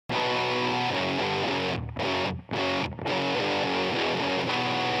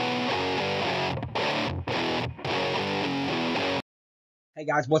Hey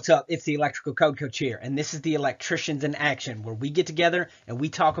guys, what's up? It's the Electrical Code Coach here, and this is the Electricians in Action, where we get together and we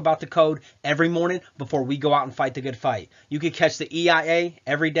talk about the code every morning before we go out and fight the good fight. You can catch the EIA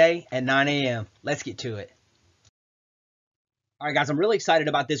every day at 9 a.m. Let's get to it. All right, guys, I'm really excited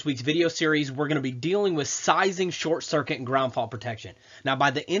about this week's video series. We're going to be dealing with sizing short circuit and ground fault protection. Now, by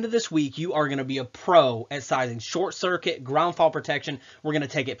the end of this week, you are going to be a pro at sizing short circuit, ground fault protection. We're going to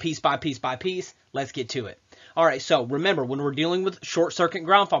take it piece by piece by piece. Let's get to it. All right, so remember, when we're dealing with short circuit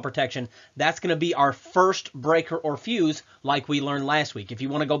ground fault protection, that's going to be our first breaker or fuse like we learned last week. If you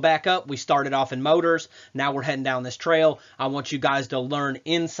want to go back up, we started off in motors. Now we're heading down this trail. I want you guys to learn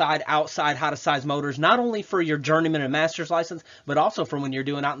inside, outside, how to size motors, not only for your journeyman and master's license, but also for when you're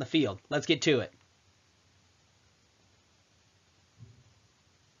doing out in the field. Let's get to it.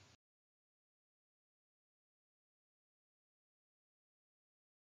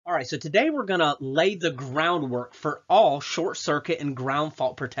 All right, so today we're going to lay the groundwork for all short circuit and ground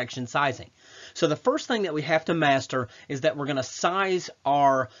fault protection sizing. So the first thing that we have to master is that we're going to size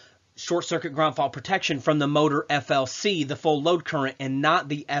our short circuit ground fault protection from the motor FLC, the full load current, and not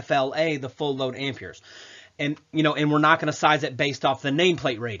the FLA, the full load amperes. And we're not going to size it based off the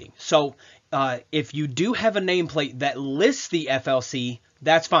nameplate rating. So if you do have a nameplate that lists the FLC,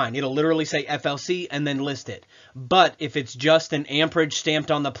 that's fine. It'll literally say FLC and then list it. But if it's just an amperage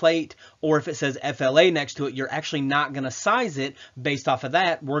stamped on the plate, or if it says FLA next to it, you're actually not going to size it based off of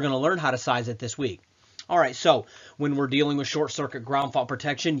that. We're going to learn how to size it this week. All right, so when we're dealing with short circuit ground fault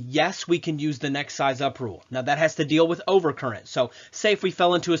protection, yes, we can use the next size up rule. Now that has to deal with overcurrent. So say if we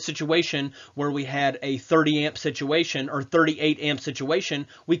fell into a situation where we had a 30 amp situation or 38 amp situation,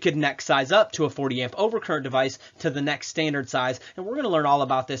 we could next size up to a 40 amp overcurrent device to the next standard size. And we're going to learn all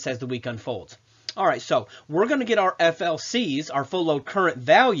about this as the week unfolds. All right, so we're going to get our FLCs, our full load current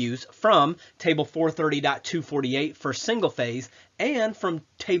values, from table 430.248 for single phase and from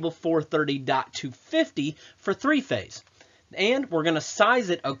table 430.250 for three phase. And we're going to size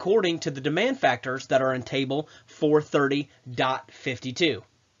it according to the demand factors that are in table 430.52.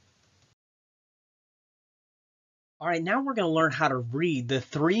 All right, now we're going to learn how to read the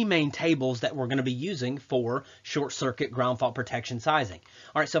three main tables that we're going to be using for short circuit ground fault protection sizing.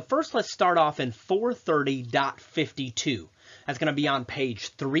 All right, so first let's start off in 430.52. That's going to be on page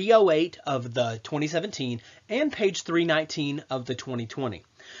 308 of the 2017 and page 319 of the 2020.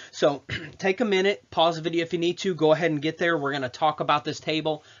 So take a minute, pause the video if you need to, go ahead and get there. We're going to talk about this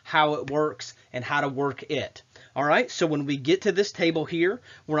table, how it works, and how to work it. All right, so when we get to this table here,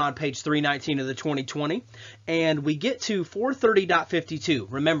 we're on page 319 of the 2020, and we get to 430.52.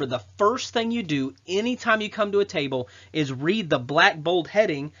 Remember, the first thing you do anytime you come to a table is read the black bold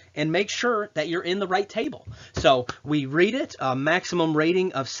heading and make sure that you're in the right table. So we read it, maximum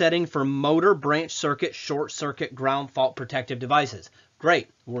rating of setting for motor, branch circuit, short circuit, ground fault protective devices. Great,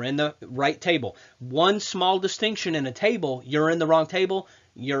 we're in the right table. One small distinction in a table, you're in the wrong table,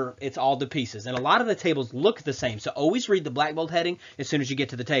 it's all to pieces. And a lot of the tables look the same, so always read the black bold heading as soon as you get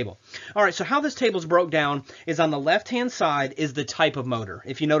to the table. All right, so how this table's broke down is on the left-hand side is the type of motor.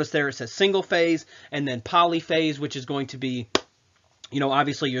 If you notice there, it says single phase and then polyphase, which is going to be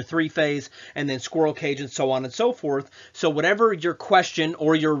obviously your three phase, and then squirrel cage and so on and so forth. So whatever your question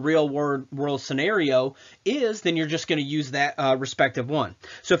or your real world scenario is, then you're just going to use that respective one.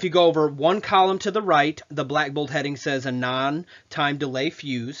 So if you go over one column to the right, the black bold heading says a non-time delay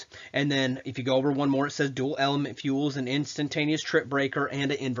fuse. And then if you go over one more, it says dual element fuels, an instantaneous trip breaker,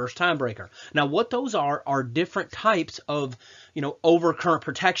 and an inverse time breaker. Now what those are different types of, overcurrent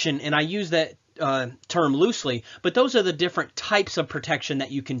protection. And I use that term loosely, but those are the different types of protection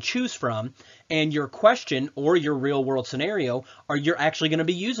that you can choose from. And your question or your real world scenario, you're actually going to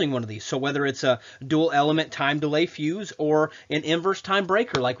be using one of these. So whether it's a dual element time delay fuse or an inverse time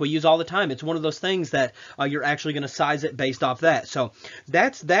breaker like we use all the time, it's one of those things that you're actually going to size it based off that. So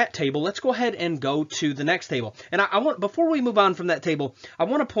that's that table. Let's go ahead and go to the next table. And I want, before we move on from that table, I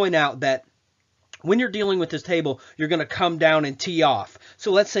want to point out that when you're dealing with this table, you're going to come down and tee off.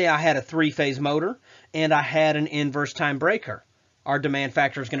 So let's say I had a three-phase motor and I had an inverse time breaker. Our demand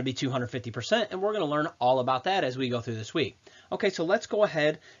factor is going to be 250%, and we're going to learn all about that as we go through this week. Okay, so let's go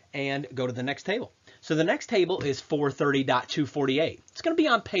ahead and go to the next table. So the next table is 430.248. It's going to be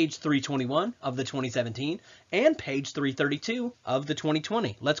on page 321 of the 2017 and page 332 of the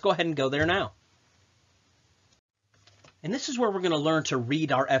 2020. Let's go ahead and go there now. And this is where we're going to learn to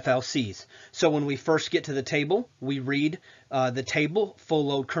read our FLCs. So when we first get to the table, we read the table, full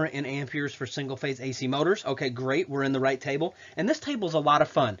load current in amperes for single phase AC motors. Okay, great. We're in the right table. And this table is a lot of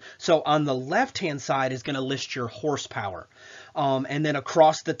fun. So on the left-hand side is going to list your horsepower. And then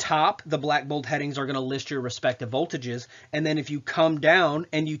across the top, the black bold headings are going to list your respective voltages. And then if you come down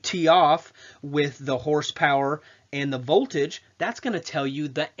and you tee off with the horsepower and the voltage, that's going to tell you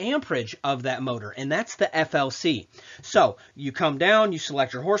the amperage of that motor, and that's the FLC. So you come down, you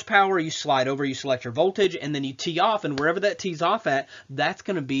select your horsepower, you slide over, you select your voltage, and then you tee off, and wherever that tees off at, that's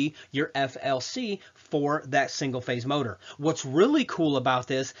going to be your FLC for that single phase motor. What's really cool about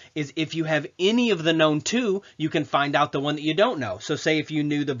this is if you have any of the known two, you can find out the one that you don't know. So say if you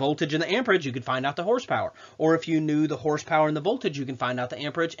knew the voltage and the amperage, you could find out the horsepower. Or if you knew the horsepower and the voltage, you can find out the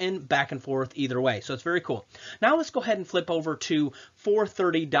amperage, and back and forth either way. So it's very cool. Now let's go ahead and flip over to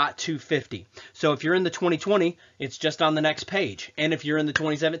 430.250. So if you're in the 2020, it's just on the next page. And if you're in the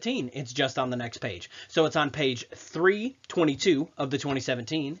 2017, it's just on the next page. So it's on page 322 of the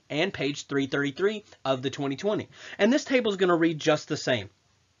 2017 and page 333 of the 2020. And this table is going to read just the same.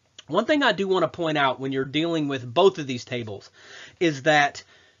 One thing I do want to point out when you're dealing with both of these tables is that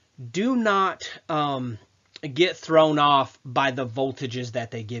do not get thrown off by the voltages that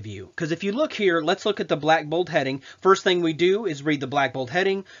they give you. Because if you look here, let's look at the black bold heading. First thing we do is read the black bold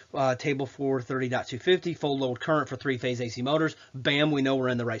heading, table 430.250, full load current for three-phase AC motors. Bam, we know we're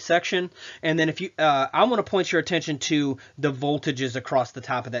in the right section. And then if you, I want to point your attention to the voltages across the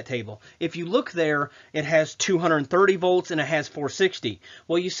top of that table. If you look there, it has 230 volts and it has 460.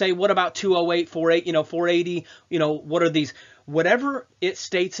 Well, you say, what about 208, 480, what are these? Whatever it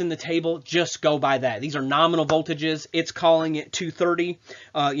states in the table, just go by that. These are nominal voltages. It's calling it 230.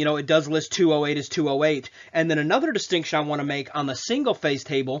 It does list 208 as 208. And then another distinction I want to make on the single phase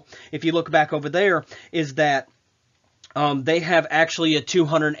table, if you look back over there, is that they have actually a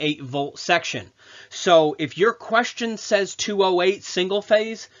 208 volt section. So if your question says 208 single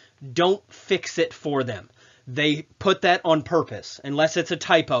phase, don't fix it for them. They put that on purpose, unless it's a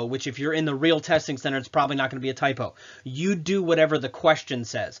typo, which if you're in the real testing center, it's probably not going to be a typo. You do whatever the question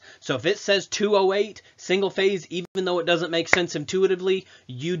says. So if it says 208 single phase, even though it doesn't make sense intuitively,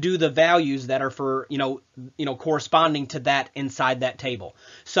 you do the values that are for, corresponding to that inside that table.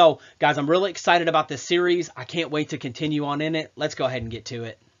 So guys, I'm really excited about this series. I can't wait to continue on in it. Let's go ahead and get to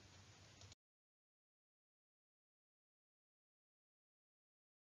it.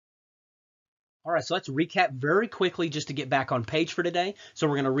 All right, so let's recap very quickly just to get back on page for today. So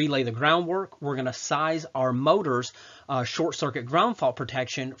we're going to relay the groundwork. We're going to size our motor's short circuit ground fault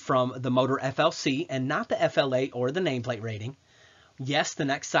protection from the motor FLC and not the FLA or the nameplate rating. Yes, the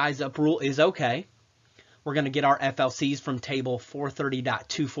next size up rule is okay. We're going to get our FLCs from table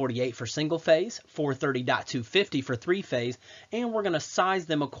 430.248 for single phase, 430.250 for three phase, and we're going to size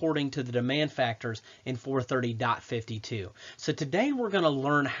them according to the demand factors in 430.52. So today we're going to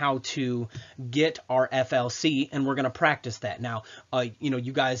learn how to get our FLC, and we're going to practice that. Now,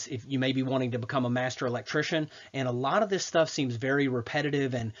 you guys, if you may be wanting to become a master electrician, and a lot of this stuff seems very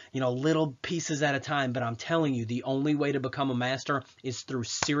repetitive and, little pieces at a time, but I'm telling you, the only way to become a master is through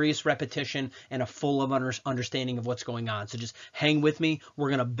serious repetition and a full of understanding of what's going on. So just hang with me. We're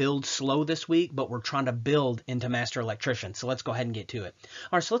going to build slow this week, but we're trying to build into master electrician. So let's go ahead and get to it.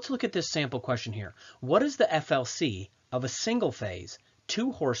 All right, so let's look at this sample question here. What is the FLC of a single phase,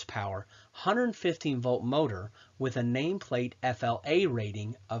 2 horsepower, 115 volt motor with a nameplate FLA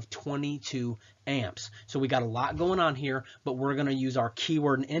rating of 22 amps? So we got a lot going on here, but we're going to use our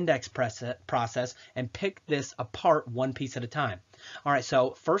keyword and index process and pick this apart one piece at a time. All right,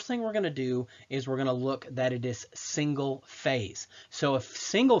 so first thing we're going to do is we're going to look that it is single phase. So if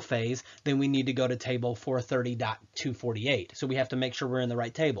single phase, then we need to go to table 430.248. So we have to make sure we're in the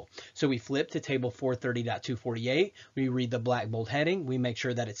right table. So we flip to table 430.248. We read the black bold heading. We make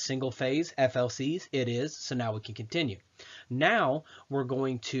sure that it's single phase FLCs. It is. So now we can continue. Now we're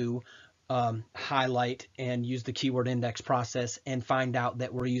going to highlight and use the keyword index process and find out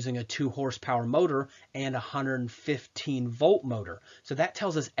that we're using a 2 horsepower motor and a 115 volt motor. So that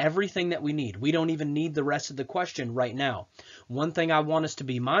tells us everything that we need. We don't even need the rest of the question right now. One thing I want us to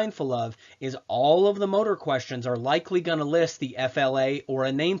be mindful of is all of the motor questions are likely going to list the FLA or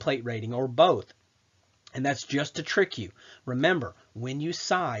a nameplate rating or both. And that's just to trick you. Remember, when you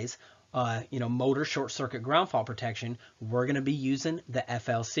size motor short circuit ground fault protection, we're going to be using the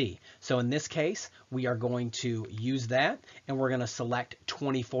FLC. So in this case, we are going to use that and we're going to select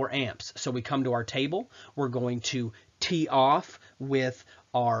 24 amps. So we come to our table, we're going to tee off with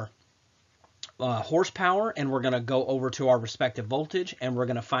our horsepower and we're going to go over to our respective voltage and we're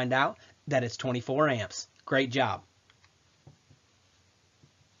going to find out that it's 24 amps. Great job.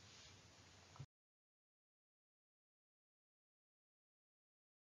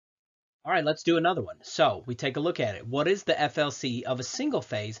 All right, let's do another one. So we take a look at it. What is the FLC of a single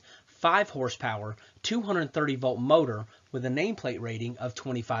phase 5 horsepower 230 volt motor with a nameplate rating of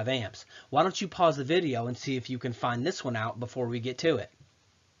 25 amps? Why don't you pause the video and see if you can find this one out before we get to it.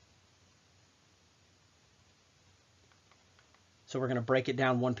 So we're going to break it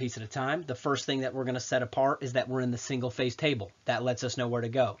down one piece at a time. The first thing that we're going to set apart is that we're in the single phase table. That lets us know where to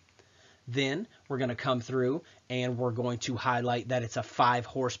go. Then we're going to come through and we're going to highlight that it's a 5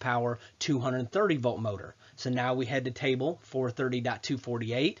 horsepower 230 volt motor. So now we head to table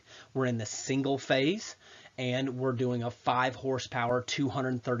 430.248. We're in the single phase and we're doing a 5 horsepower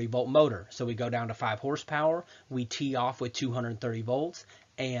 230 volt motor. So we go down to 5 horsepower, we tee off with 230 volts,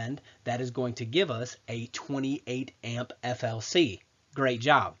 and that is going to give us a 28 amp FLC. Great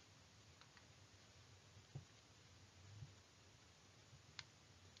job.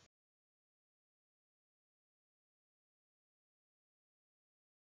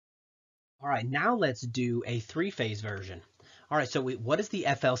 All right, now let's do a 3-phase version. All right, so what is the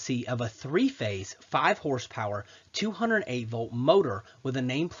FLC of a 3-phase 5 horsepower 208 volt motor with a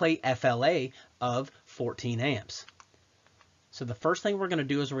nameplate FLA of 14 amps? So the first thing we're going to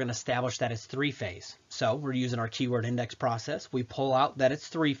do is we're going to establish that it's 3-phase. So we're using our keyword index process. We pull out that it's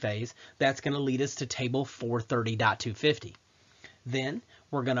 3-phase. That's going to lead us to table 430.250. Then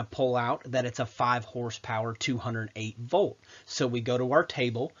we're going to pull out that it's a 5 horsepower 208 volt. So we go to our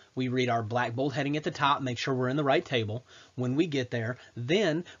table, we read our black bold heading at the top, make sure we're in the right table. When we get there,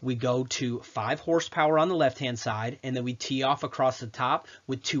 then we go to 5 horsepower on the left hand side, and then we tee off across the top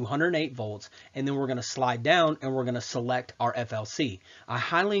with 208 volts, and then we're going to slide down and we're going to select our FLC. I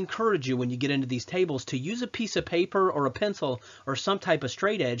highly encourage you when you get into these tables to use a piece of paper or a pencil or some type of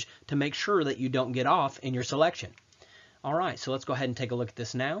straight edge to make sure that you don't get off in your selection. All right, so let's go ahead and take a look at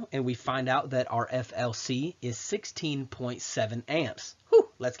this now, and we find out that our FLC is 16.7 amps. Whew,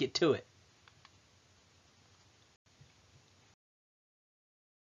 let's get to it.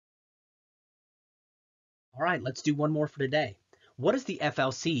 All right, let's do one more for today. What is the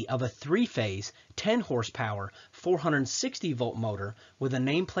FLC of a 3-phase 10 horsepower 460 volt motor with a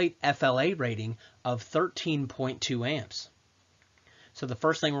nameplate FLA rating of 13.2 amps? So the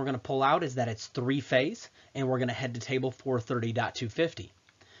first thing we're going to pull out is that it's 3-phase, and we're going to head to table 430.250.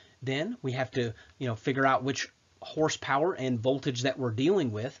 Then we have to, figure out which horsepower and voltage that we're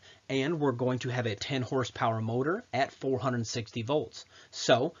dealing with, and we're going to have a 10 horsepower motor at 460 volts.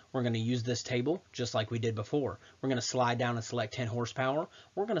 So we're going to use this table just like we did before. We're going to slide down and select 10 horsepower.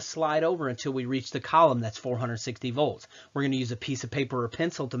 We're going to slide over until we reach the column that's 460 volts. We're going to use a piece of paper or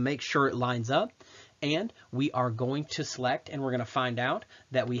pencil to make sure it lines up. And we are going to select, and we're going to find out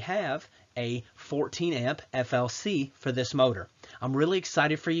that we have a 14 amp FLC for this motor. I'm really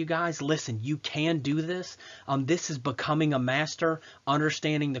excited for you guys. Listen, you can do this. This is becoming a master,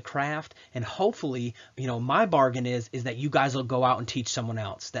 understanding the craft, and hopefully, my bargain is that you guys will go out and teach someone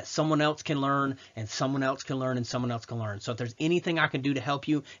else, that someone else can learn, and someone else can learn, and someone else can learn. So if there's anything I can do to help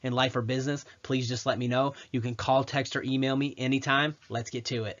you in life or business, please just let me know. You can call, text, or email me anytime. Let's get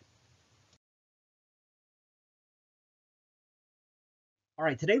to it. All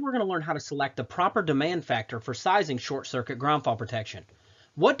right, today we're going to learn how to select the proper demand factor for sizing short circuit ground fault protection.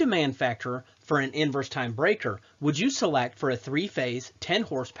 What demand factor for an inverse time breaker would you select for a 3-phase 10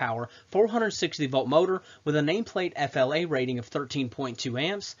 horsepower 460 volt motor with a nameplate FLA rating of 13.2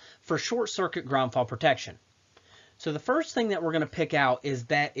 amps for short circuit ground fault protection? So the first thing that we're going to pick out is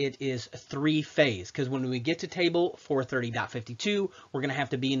that it is 3-phase, because when we get to table 430.52, we're going to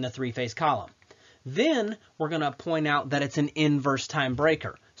have to be in the 3-phase column. Then we're going to point out that it's an inverse time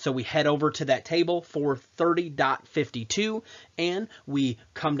breaker. So we head over to that table 430.52, and we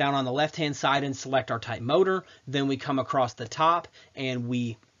come down on the left hand side and select our type motor. Then we come across the top and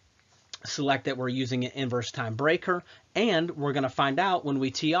we select that we're using an inverse time breaker, and we're going to find out when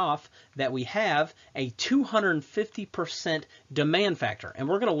we tee off that we have a 250% demand factor, and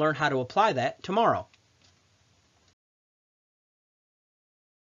we're going to learn how to apply that tomorrow.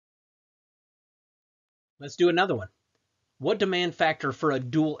 Let's do another one. What demand factor for a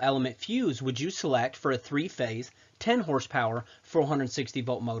dual element fuse would you select for a 3-phase 10 horsepower 460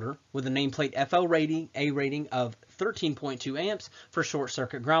 volt motor with a nameplate FLA rating of 13.2 amps for short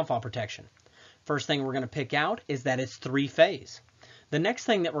circuit ground fault protection? First thing we're going to pick out is that it's 3-phase. The next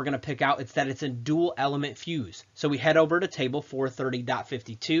thing that we're going to pick out is that it's a dual element fuse. So we head over to table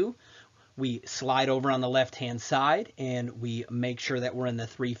 430.52. We slide over on the left hand side and we make sure that we're in the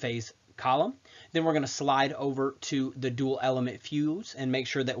 3-phase column. Then we're going to slide over to the dual element fuse and make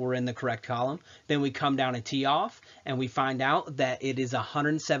sure that we're in the correct column. Then we come down and tee off, and we find out that it is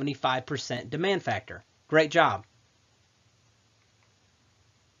 175% demand factor. Great job.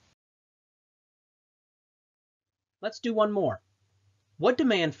 Let's do one more. What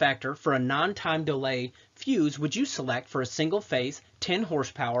demand factor for a non-time delay fuse would you select for a single-phase, 10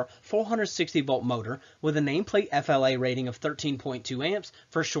 horsepower, 460 volt motor with a nameplate FLA rating of 13.2 amps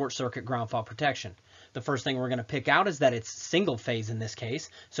for short circuit ground fault protection? The first thing we're going to pick out is that it's single phase in this case,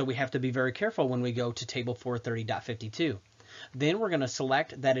 so we have to be very careful when we go to table 430.52. Then we're going to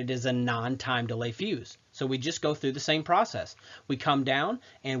select that it is a non-time delay fuse. So we just go through the same process. We come down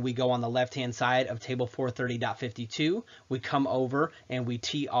and we go on the left-hand side of table 430.52. We come over and we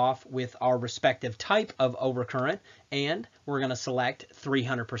tee off with our respective type of overcurrent, and we're going to select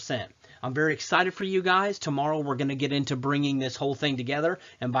 300%. I'm very excited for you guys. Tomorrow we're going to get into bringing this whole thing together,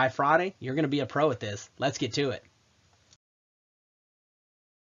 and by Friday, you're going to be a pro at this. Let's get to it.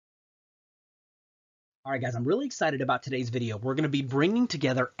 All right, guys, I'm really excited about today's video. We're going to be bringing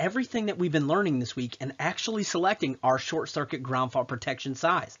together everything that we've been learning this week and actually selecting our short circuit ground fault protection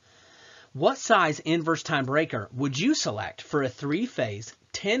size. What size inverse time breaker would you select for a 3-phase,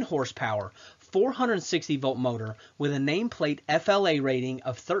 10 horsepower, 460 volt motor with a nameplate FLA rating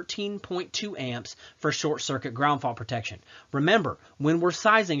of 13.2 amps for short circuit ground fault protection? Remember, when we're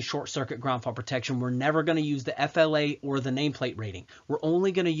sizing short circuit ground fault protection, we're never going to use the FLA or the nameplate rating. We're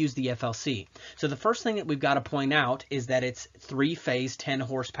only going to use the FLC. So the first thing that we've got to point out is that it's 3-phase, 10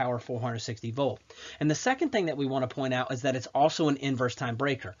 horsepower, 460 volt. And the second thing that we want to point out is that it's also an inverse time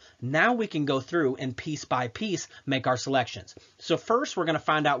breaker. Now we can go through and piece by piece make our selections. So first we're going to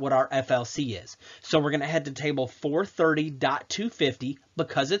find out what our FLC is. So we're going to head to table 430.250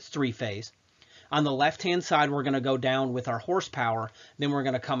 because it's 3-phase. On the left-hand side, we're going to go down with our horsepower. Then we're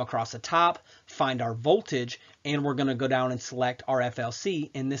going to come across the top, find our voltage, and we're going to go down and select our FLC.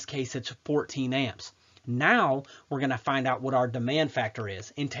 In this case, it's 14 amps. Now we're going to find out what our demand factor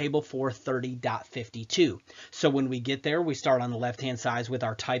is in table 430.52. So when we get there, we start on the left-hand side with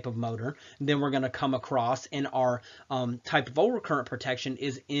our type of motor. Then we're going to come across, and our type of overcurrent protection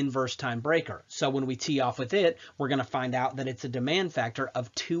is inverse time breaker. So when we tee off with it, we're going to find out that it's a demand factor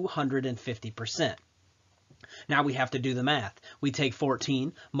of 250%. Now we have to do the math. We take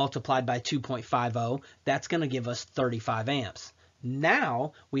 14 multiplied by 2.50. That's going to give us 35 amps.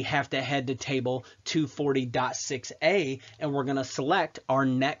 Now we have to head to table 240.6a and we're going to select our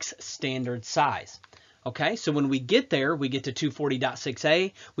next standard size. Okay, so when we get there, we get to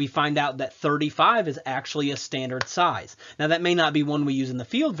 240.6a, we find out that 35 is actually a standard size. Now that may not be one we use in the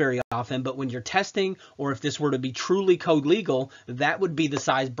field very often, but when you're testing, or if this were to be truly code legal, that would be the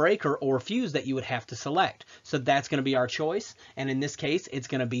size breaker or fuse that you would have to select. So that's going to be our choice, and in this case, it's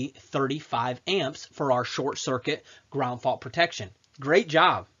going to be 35 amps for our short circuit ground fault protection. Great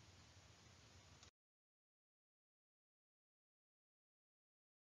job.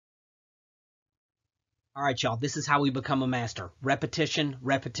 All right, y'all, this is how we become a master. Repetition,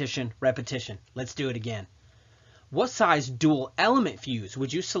 repetition, repetition. Let's do it again. What size dual element fuse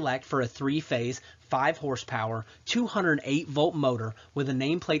would you select for a 3-phase, 5 horsepower, 208 volt motor with a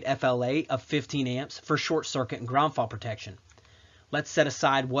nameplate FLA of 15 amps for short circuit and ground fault protection? Let's set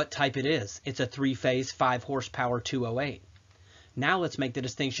aside what type it is. It's a 3-phase, 5 horsepower, 208. Now let's make the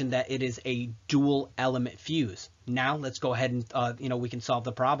distinction that it is a dual element fuse. Now let's go ahead and, we can solve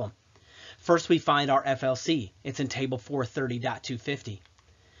the problem. First, we find our FLC. It's in table 430.250.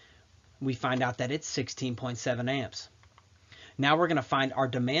 We find out that it's 16.7 amps. Now we're going to find our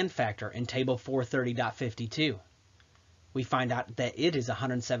demand factor in table 430.52. We find out that it is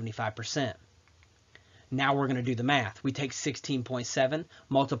 175%. Now we're going to do the math. We take 16.7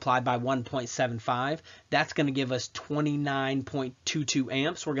 multiplied by 1.75. That's going to give us 29.22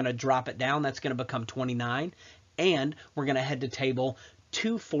 amps. We're going to drop it down. That's going to become 29. And we're going to head to table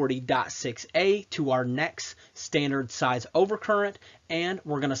 240.6a to our next standard size overcurrent, and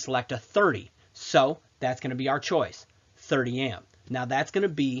we're going to select a 30. So that's going to be our choice, 30 amp. Now that's going to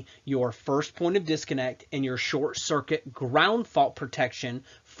be your first point of disconnect in your short circuit ground fault protection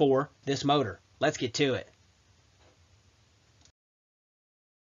for this motor. Let's get to it.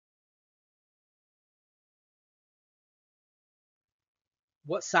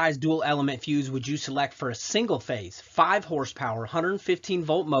 What size dual element fuse would you select for a single phase, 5 horsepower, 115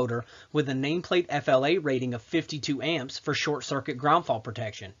 volt motor with a nameplate FLA rating of 52 amps for short circuit ground fault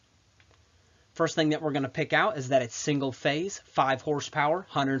protection? First thing that we're going to pick out is that it's single phase, 5 horsepower,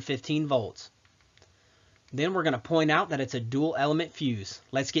 115 volts. Then we're going to point out that it's a dual element fuse.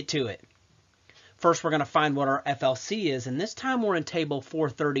 Let's get to it. First, we're going to find what our FLC is, and this time we're in table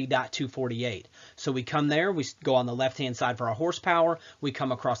 430.248. So we come there, we go on the left-hand side for our horsepower, we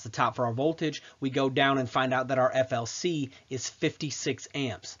come across the top for our voltage, we go down and find out that our FLC is 56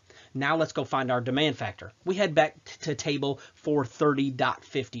 amps. Now let's go find our demand factor. We head back to table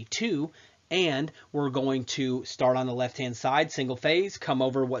 430.52, And we're going to start on the left-hand side, single phase, come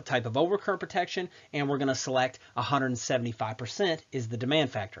over what type of overcurrent protection, and we're going to select 175% is the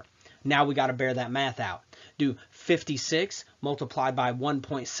demand factor. Now we got to bear that math out. Do 56 multiplied by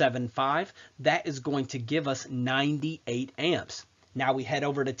 1.75. That is going to give us 98 amps. Now we head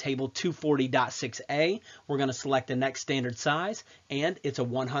over to table 240.6a. We're going to select the next standard size, and it's a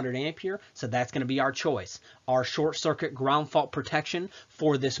 100 ampere, so that's going to be our choice. Our short circuit ground fault protection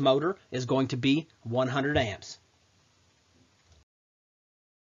for this motor is going to be 100 amps.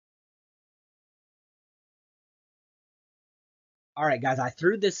 All right, guys, I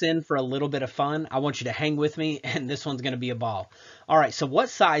threw this in for a little bit of fun. I want you to hang with me, and this one's going to be a ball. All right, so what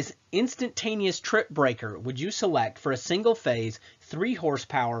size instantaneous trip breaker would you select for a single phase, 3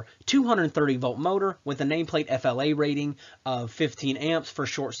 horsepower, 230 volt motor with a nameplate FLA rating of 15 amps for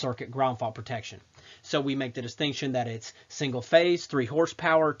short circuit ground fault protection? So we make the distinction that it's single phase, 3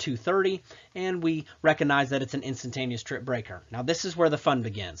 horsepower, 230, and we recognize that it's an instantaneous trip breaker. Now this is where the fun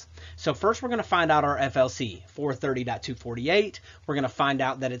begins. So first we're going to find out our FLC, 430.248. We're going to find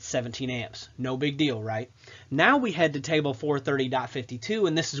out that it's 17 amps. No big deal, right? Now we head to table 430.52,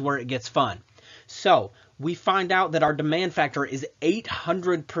 and this is where it gets fun. So we find out that our demand factor is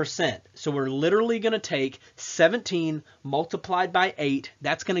 800%. So we're literally going to take 17 multiplied by 8.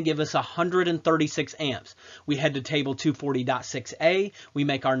 That's going to give us 136 amps. We head to table 240.6a. We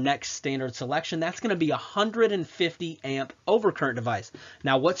make our next standard selection. That's going to be a 150 amp overcurrent device.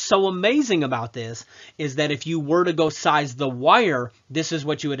 Now what's so amazing about this is that if you were to go size the wire, this is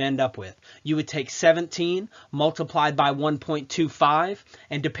what you would end up with. You would take 17 multiplied by 1.25,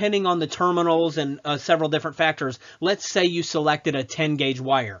 and depending on the terminals and several different factors, let's say you selected a 10 gauge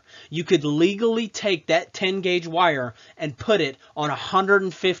wire. You could legally take that 10 gauge wire and put it on a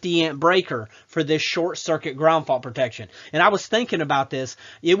 150 amp breaker for this short circuit ground fault protection. And I was thinking about this.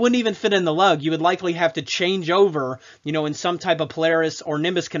 It wouldn't even fit in the lug. You would likely have to change over, you know, in some type of Polaris or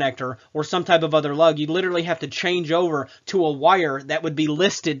Nimbus connector or some type of other lug. You'd literally have to change over to a wire that would be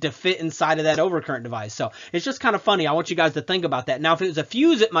listed to fit inside of that overcurrent device. So it's just kind of funny. I want you guys to think about that. Now, if it was a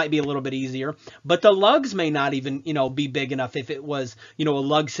fuse, it might be a little bit easier, but the lugs may not even, you know, be big enough if it was, you know, a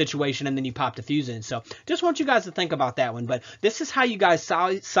lug situation and then you pop the fuse in. So just want you guys to think about that one. But this is how you guys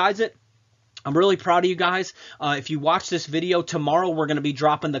size it. I'm really proud of you guys. If you watch this video, tomorrow we're going to be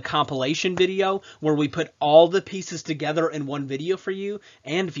dropping the compilation video where we put all the pieces together in one video for you.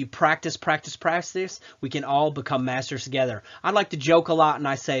 And if you practice, we can all become masters together. I like to joke a lot and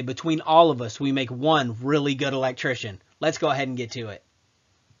I say between all of us, we make one really good electrician. Let's go ahead and get to it.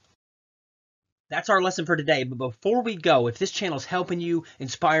 That's our lesson for today. But before we go, if this channel is helping you,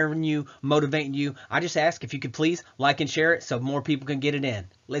 inspiring you, motivating you, I just ask if you could please like and share it so more people can get it in.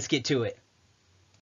 Let's get to it.